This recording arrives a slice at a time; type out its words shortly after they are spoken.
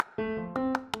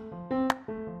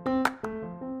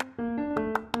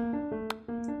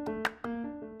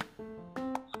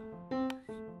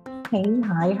Hey,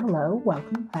 hi, hello,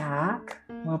 welcome back.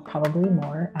 Well, probably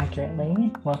more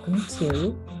accurately, welcome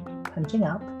to Punching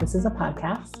Up. This is a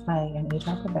podcast by an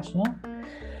HR professional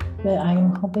that I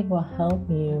am hoping will help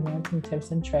you learn some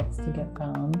tips and tricks to get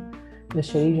from the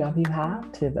shitty job you have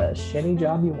to the shitty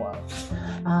job you want.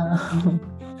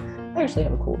 I actually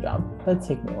have a cool job, but it's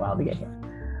taken me a while to get here.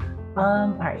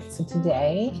 All right, so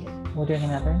today we're doing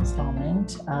another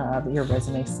installment of Your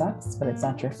Resume Sucks, but It's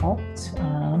Not Your Fault.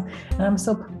 And I'm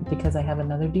so pumped because I have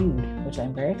another dude, which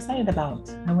I'm very excited about.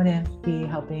 I'm going to be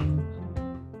helping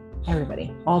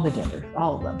everybody, all the genders,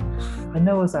 all of them. A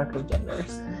Noah's Ark of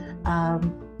genders.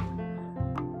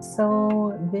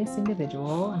 So this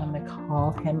individual, and I'm going to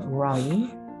call him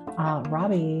Robbie.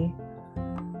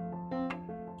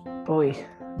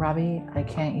 Robbie, I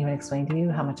can't even explain to you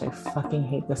how much I fucking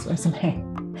hate this resume.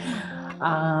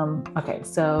 Okay,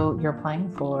 so you're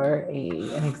applying for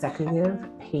an executive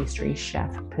pastry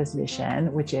chef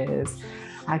position, which is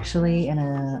actually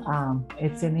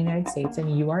it's in the United States,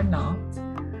 and you are not.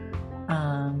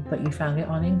 But you found it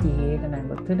on Indeed, and I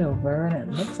looked it over, and it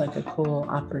looks like a cool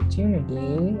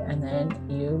opportunity. And then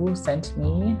you sent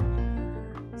me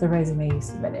the resume you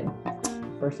submitted.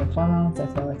 First and foremost, I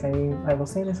feel like I will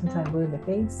say this until I'm blue in the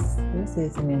face. This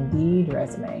is an Indeed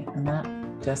resume, and that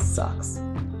just sucks.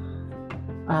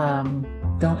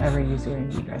 Don't ever use your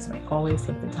Indeed resume. Always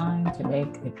take the time to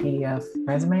make a PDF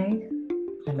resume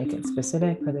and make it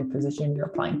specific for the position you're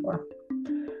applying for.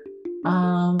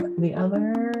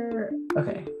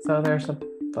 Okay, so there's a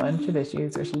bunch of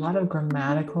issues. There's a lot of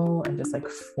grammatical and just like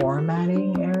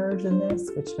formatting errors in this,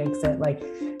 which makes it like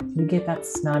you get that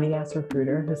snotty ass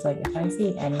recruiter who's like, if I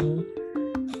see any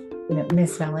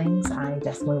misspellings, I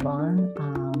just move on.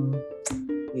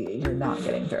 You're not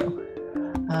getting through.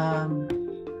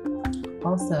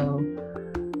 Also,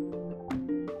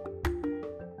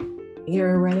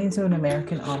 you're writing to an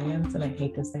American audience, and I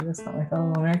hate to say this about my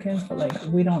fellow Americans, but like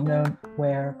we don't know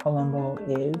where Colombo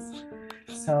is.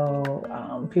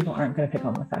 So people aren't going to pick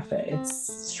on the fact that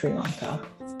it's Sri Lanka.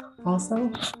 Also,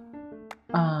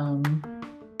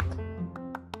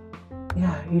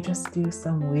 you just do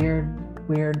some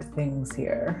weird things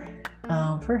here.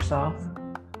 First off,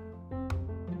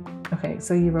 okay,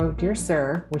 so you wrote Dear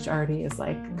Sir, which already is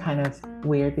like kind of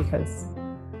weird because,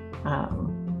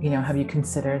 have you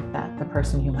considered that the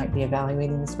person who might be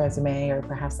evaluating this resume or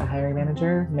perhaps the hiring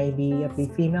manager may be of the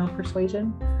female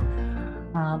persuasion?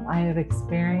 I have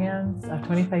experience of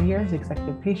 25 years,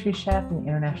 executive pastry chef in the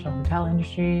international hotel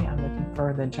industry. I'm looking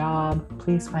for the job.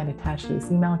 Please find attached to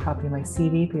this email a copy of my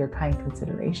CV for your kind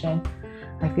consideration.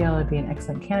 I feel I'd be an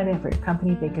excellent candidate for your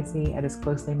company vacancy. It as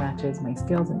closely matches my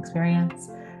skills and experience.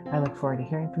 I look forward to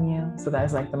hearing from you. So that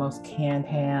is like the most canned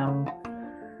ham.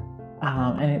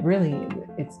 And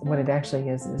it's what it actually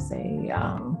is it's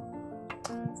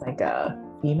like a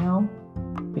email,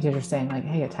 because you're saying like,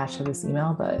 hey, attach to this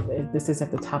email, but this is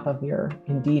at the top of your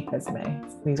Indeed resume.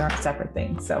 These aren't separate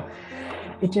things. So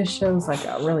it just shows like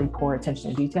a really poor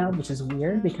attention to detail, which is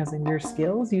weird because in your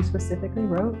skills, you specifically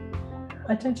wrote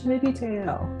attention to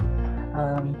detail.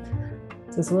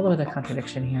 So it's a little bit of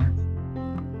contradiction here.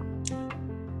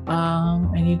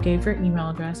 And you gave your email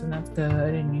address, and that's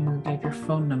good. And you gave your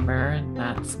phone number, and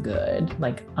that's good.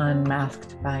 Like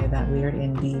unmasked by that weird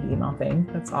Indeed email thing.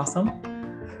 That's awesome.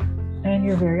 And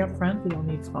you're very upfront that you'll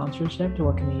need sponsorship to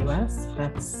work in the US.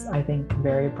 That's, I think,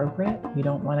 very appropriate. You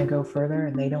don't want to go further,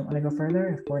 and they don't want to go further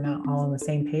if we're not all on the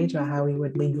same page about how we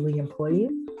would legally employ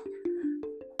you.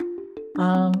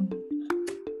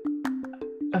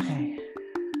 Okay.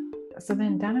 So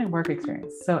then down at work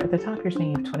experience. So at the top, you're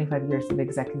saying you have 25 years of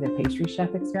executive pastry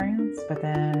chef experience, but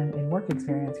then in work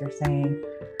experience, you're saying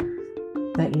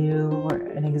that you were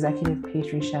an executive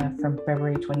pastry chef from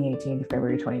February 2018 to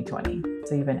February 2020.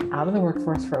 So you've been out of the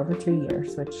workforce for over 2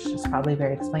 years, which is probably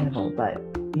very explainable, but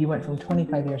you went from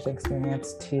 25 years of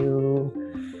experience to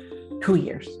 2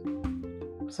 years.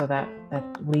 So that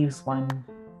leaves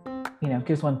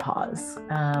gives one pause.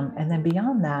 And then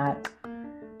beyond that,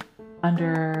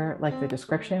 under like the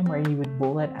description where you would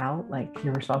bullet out like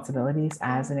your responsibilities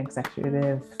as an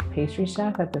executive pastry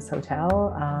chef at this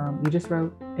hotel, you just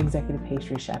wrote executive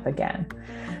pastry chef again.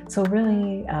 So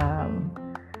really,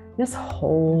 this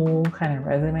whole kind of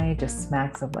resume just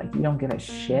smacks of like you don't give a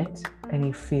shit, and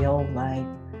you feel like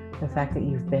the fact that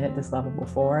you've been at this level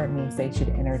before, it means they should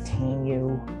entertain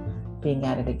you being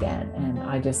at it again. And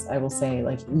I will say,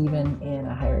 like, even in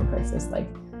a hiring crisis, like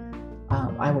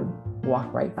I would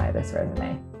walk right by this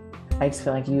resume. I just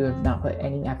feel like you have not put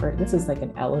any effort. This is like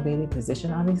an elevated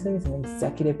position, obviously. It's an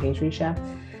executive pastry chef.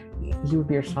 You would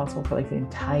be responsible for like the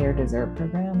entire dessert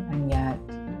program, and yet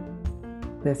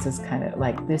this is kind of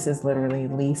like, this is literally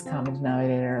least common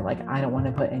denominator. Like, I don't want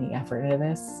to put any effort into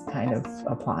this kind of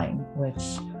applying,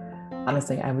 which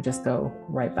honestly, I would just go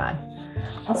right by.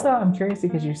 Also, I'm curious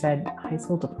because you said high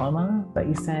school diploma, but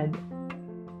you said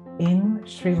in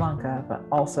Sri Lanka, but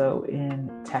also in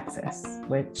Texas,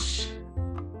 which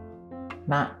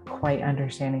not quite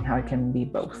understanding how it can be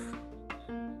both.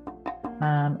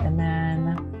 And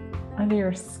then under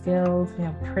your skills,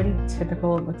 pretty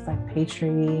typical. It looks like pastry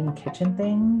and kitchen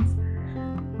things,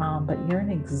 but you're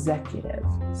an executive.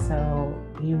 So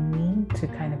you need to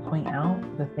kind of point out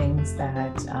the things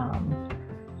that,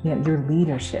 your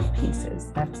leadership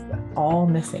pieces, that's all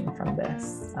missing from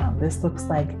this. This looks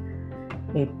like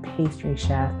a pastry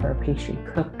chef or a pastry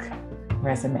cook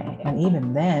resume. And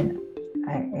even then,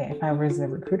 if I was a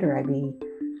recruiter, I'd be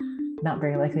not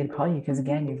very likely to call you because,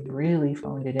 again, you've really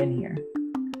phoned it in here.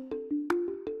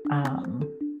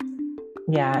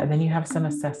 And then you have some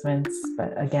assessments,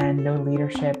 but again, no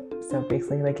leadership. So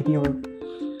basically, like if you were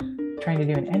trying to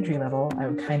do an entry level, I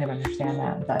would kind of understand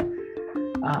that, but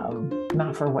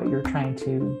not for what you're trying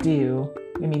to do.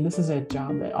 I mean, this is a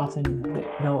job that often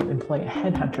they'll employ a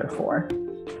headhunter for.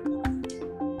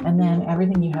 And then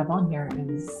everything you have on here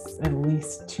is at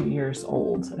least 2 years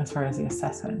old as far as the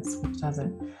assessments, which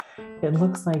it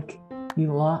looks like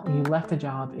you left the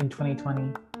job in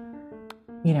 2020,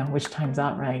 which times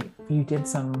out right. You did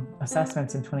some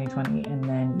assessments in 2020 and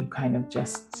then you kind of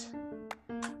just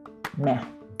meh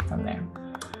from there.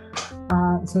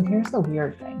 So here's the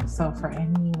weird thing. So for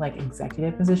any like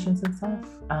executive positions and stuff,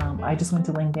 I just went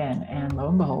to LinkedIn and lo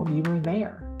and behold, you were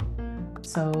there.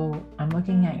 So I'm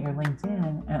looking at your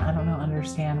LinkedIn and I don't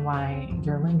understand why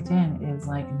your LinkedIn is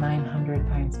like 900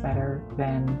 times better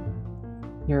than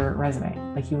your resume.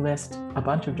 Like you list a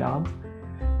bunch of jobs,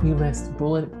 you list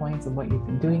bullet points of what you've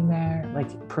been doing there,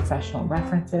 like professional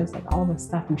references, like all the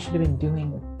stuff you should have been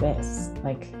doing with this.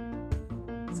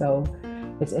 So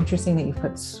it's interesting that you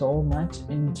put so much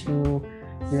into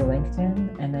your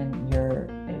LinkedIn and then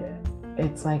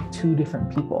it's like two different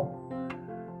people.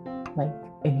 Like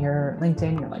in your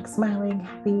LinkedIn, you're like smiling,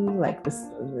 happy, like this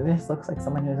looks like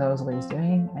someone who knows what he's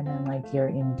doing. And then like your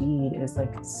Indeed is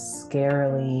like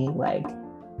scarily, like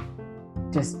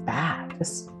just bad,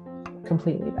 just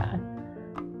completely bad.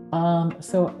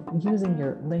 So using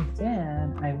your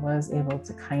LinkedIn, I was able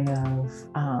to kind of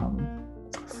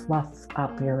fluff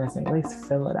up your resume, at least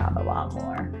fill it out a lot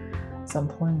more. So I'm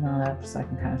pulling that up so I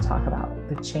can kind of talk about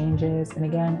the changes. And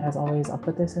again, as always, I'll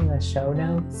put this in the show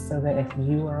notes so that if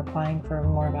you are applying for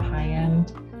more of a high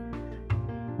end,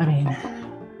 I mean,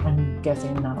 I'm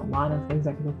guessing not a lot of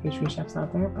executive pastry chefs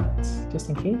out there, but just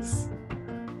in case.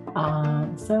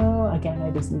 So again,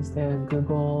 I just used the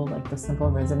Google, like the simple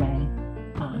resume,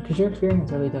 because your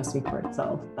experience really does speak for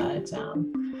itself. But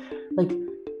like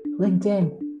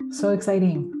LinkedIn, so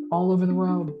exciting, all over the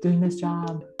world doing this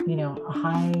job, a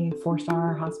high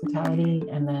 4-star hospitality,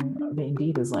 and then the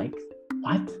Indeed is like,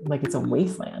 what? Like it's a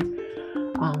wasteland.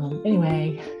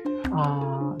 Anyway,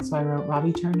 so I wrote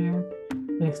Robbie Turner,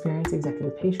 an experienced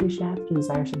executive pastry chef who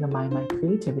desires to combine my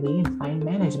creativity and fine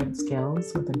management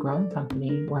skills with a growing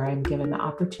company where I'm given the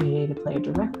opportunity to play a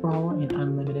direct role in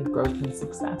unlimited growth and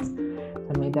success.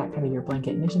 I made that kind of your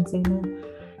blanket mission statement,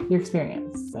 your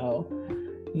experience. So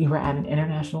you were at an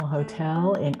international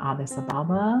hotel in Addis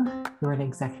Ababa. You were an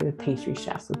executive pastry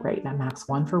chef. So great. That maps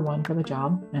 1 for 1 for the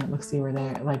job. And it looks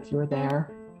like you were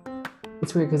there.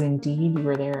 It's weird because Indeed, you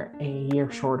were there a year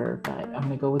shorter, but I'm going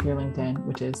to go with your LinkedIn,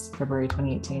 which is February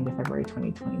 2018 to February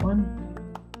 2021.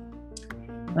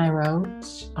 And I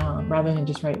wrote, rather than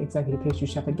just write executive pastry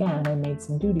chef again, I made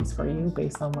some duties for you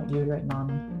based on what you had written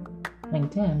on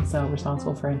LinkedIn. So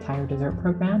responsible for entire dessert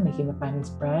program, making the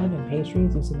finest bread and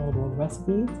pastries using multiple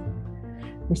recipes.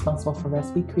 Responsible for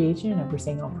recipe creation,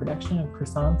 overseeing all production of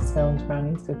croissants, scones,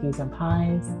 brownies, cookies, and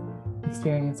pies.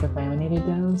 Experience with laminated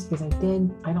doughs, because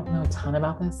I don't know a ton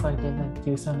about this, so I did like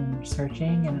do some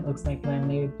searching, and it looks like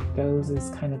laminated doughs is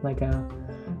kind of like a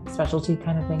specialty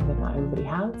kind of thing that not everybody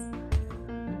has.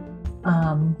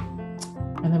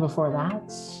 And then before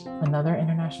that, another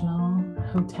international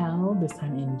hotel, this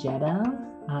time in Jeddah.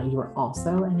 You were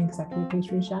also an executive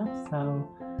pastry chef. So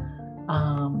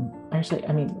actually,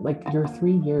 I mean, like your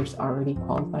 3 years already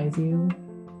qualifies you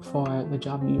for the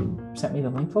job you sent me the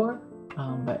link for.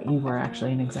 But you were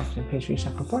actually an executive pastry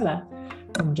chef before that,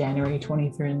 from January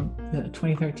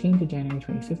 2013 to January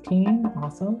 2015.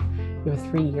 Also, you have a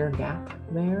 3-year gap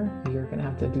there. You're going to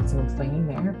have to do some explaining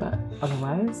there, but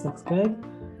otherwise, looks good.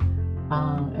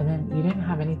 And then you didn't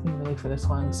have anything really for this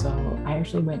one, so I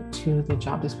actually went to the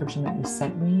job description that you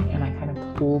sent me, and I kind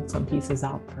of pulled some pieces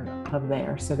out of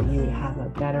there so that you would have a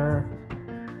better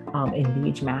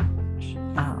Indeed match.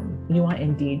 You want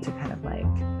Indeed to kind of like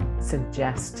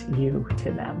suggest you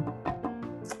to them.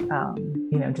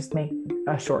 Just make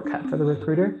a shortcut for the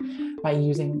recruiter by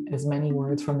using as many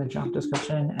words from the job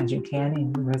description as you can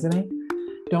in your resume.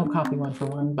 Don't copy one for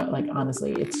one, but like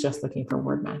honestly, it's just looking for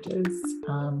word matches.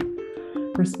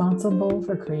 Responsible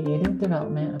for creative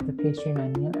development of the pastry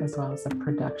menu as well as the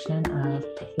production of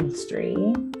pastry.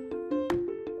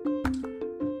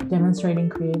 Demonstrating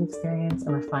creative experience,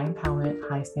 a refined palate,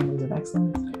 high standards of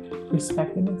excellence,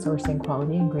 respecting and sourcing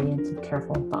quality ingredients with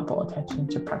careful and thoughtful attention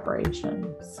to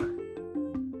preparations.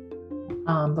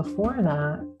 Before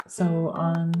that, so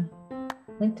on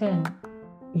LinkedIn,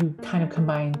 you kind of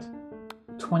combined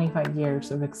 25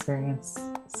 years of experience.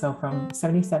 So from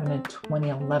 77 to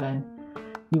 2011,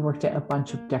 you worked at a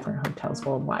bunch of different hotels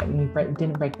worldwide, and you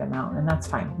didn't break them out, and that's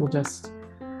fine. We'll just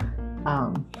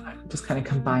kind of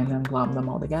combine them, glob them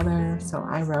all together. So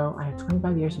I have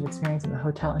 25 years of experience in the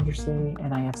hotel industry,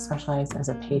 and I have specialized as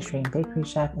a pastry and bakery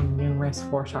chef in numerous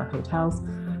 4-star hotels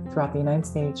throughout the United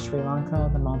States, Sri Lanka,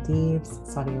 the Maldives,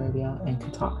 Saudi Arabia, and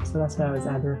Qatar. So that's what I was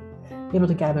able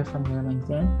to gather from your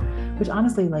LinkedIn, which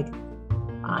honestly, like,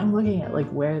 I'm looking at like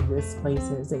where this place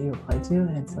is that you apply to,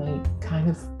 and it's like kind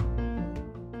of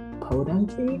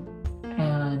podunky.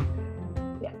 And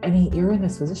I mean, you're in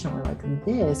this position where like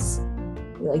this,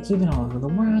 like you've been all over the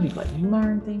world, you've like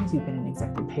learned things, you've been an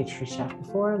executive pastry chef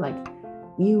before, like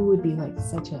you would be like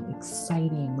such an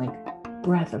exciting like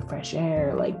breath of fresh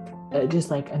air, like just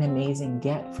like an amazing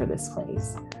get for this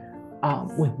place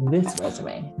with this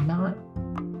resume, not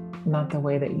the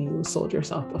way that you sold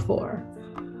yourself before.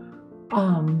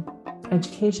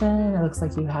 Education, it looks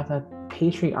like you have a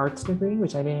pastry arts degree,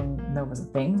 which I didn't know was a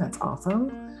thing. That's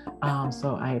awesome.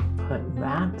 So I put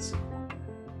that.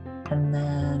 And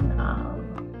then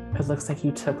it looks like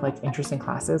you took like interesting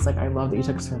classes. Like I love that you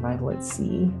took survival at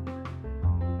sea.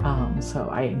 So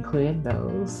I included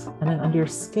those. And then under your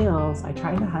skills, I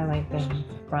tried to highlight things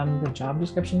from the job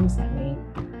description you sent me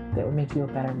that would make you a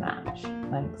better match.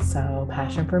 Like, so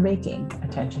passion for baking,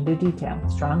 attention to detail,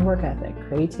 strong work ethic,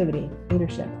 creativity,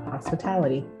 leadership,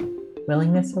 hospitality,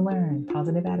 willingness to learn,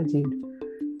 positive attitude,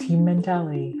 team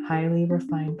mentality, highly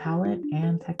refined palate,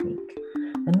 and technique.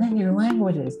 And then your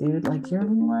languages, dude, like your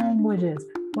languages.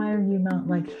 Why are you not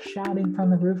like shouting from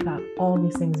the rooftop all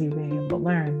these things you've been able to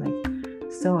learn? Like,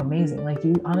 so amazing. Like,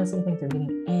 you honestly think they're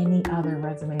getting any other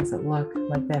resumes that look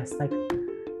like this, like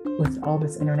with all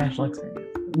this international experience?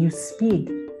 You speak,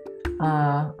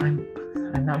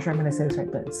 I'm not sure I'm going to say this right,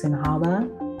 but Sinhala,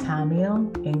 Tamil,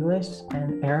 English,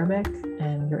 and Arabic.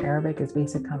 And your Arabic is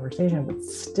basic conversation, but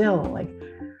still like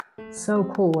so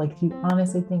cool. Like, you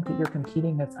honestly think that you're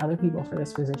competing against other people for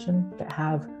this position that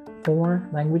have 4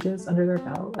 languages under their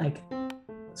belt? Like,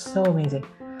 so amazing.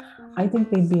 I think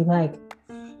they'd be like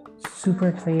super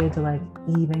excited to like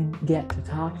even get to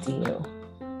talk to you.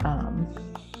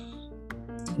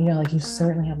 Like you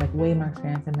certainly have like way more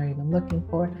experience than they're even looking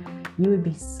for. You would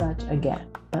be such a get.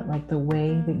 But like the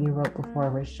way that you wrote before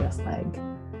was just like,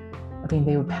 I mean,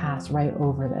 they would pass right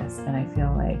over this, and I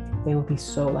feel like they would be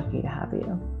so lucky to have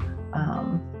you.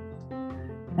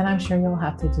 And I'm sure you'll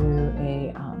have to do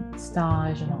a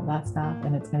stage and all that stuff,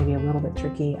 and it's going to be a little bit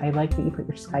tricky. I like that you put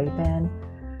your Skype in.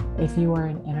 If you are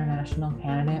an international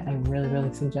candidate, I really,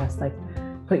 really suggest like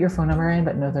put your phone number in,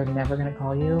 but no, they're never going to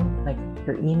call you. Like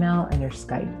your email and your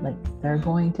Skype, like they're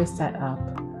going to set up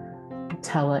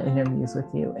tele interviews with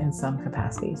you in some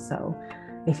capacity. So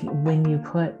when you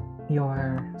put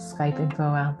your Skype info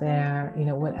out there,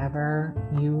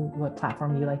 what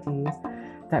platform you like to use,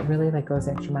 that really like goes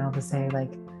extra mile to say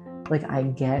like I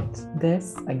get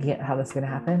this, I get how this is going to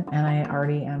happen, and I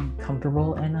already am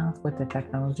comfortable enough with the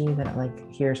technology that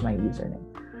like, here's my username.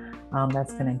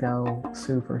 That's going to go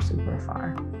super, super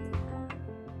far.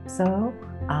 So,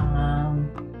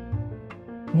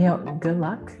 good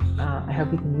luck. I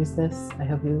hope you can use this. I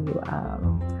hope you,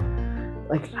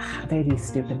 they'd be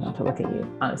stupid not to look at you,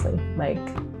 honestly. Like,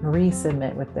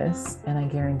 resubmit with this, and I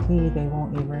guarantee they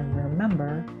won't even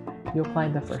remember you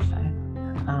applied the first time.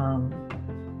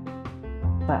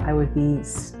 But I would be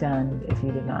stunned if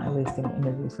you did not at least get an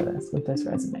interview for this with this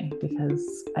resume,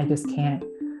 because I just can't.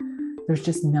 There's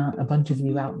just not a bunch of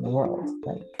you out in the world.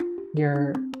 Like,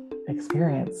 your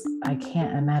experience, I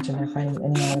can't imagine they're finding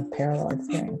any other parallel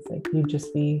experience. Like, you'd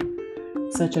just be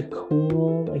such a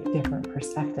cool, like, different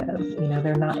perspective.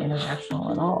 They're not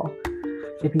international at all.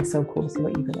 It'd be so cool to see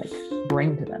what you could like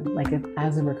bring to them. Like, if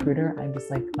as a recruiter, I'm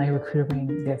just like, my recruiter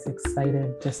brain gets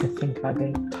excited just to think about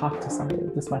getting to talk to somebody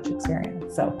with this much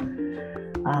experience. So,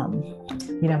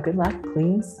 good luck.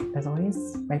 Please, as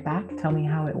always, write back, tell me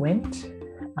how it went.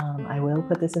 I will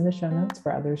put this in the show notes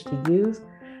for others to use.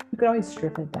 You could always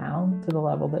strip it down to the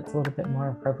level that's a little bit more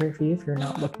appropriate for you if you're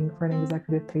not looking for an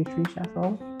executive pastry chef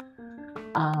role.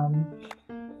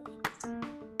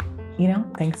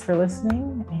 Thanks for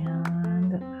listening,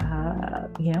 and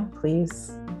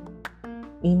please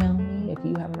email me if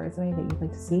you have a resume that you'd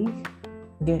like to see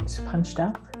get punched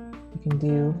up. You can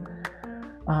do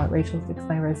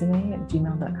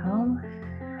rachelfixmyresume@gmail.com.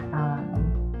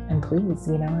 And please,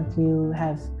 if you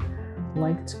have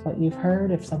liked what you've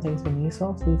heard, if something's been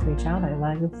useful, please reach out. I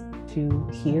love to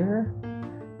hear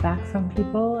back from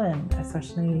people, and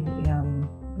especially,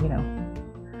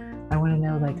 I want to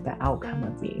know the outcome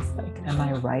of these. Am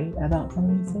I right about some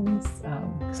of these things?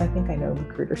 Because I think I know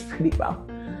recruiters pretty well.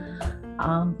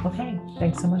 Okay,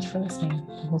 thanks so much for listening.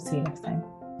 We'll see you next time.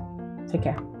 Take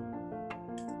care.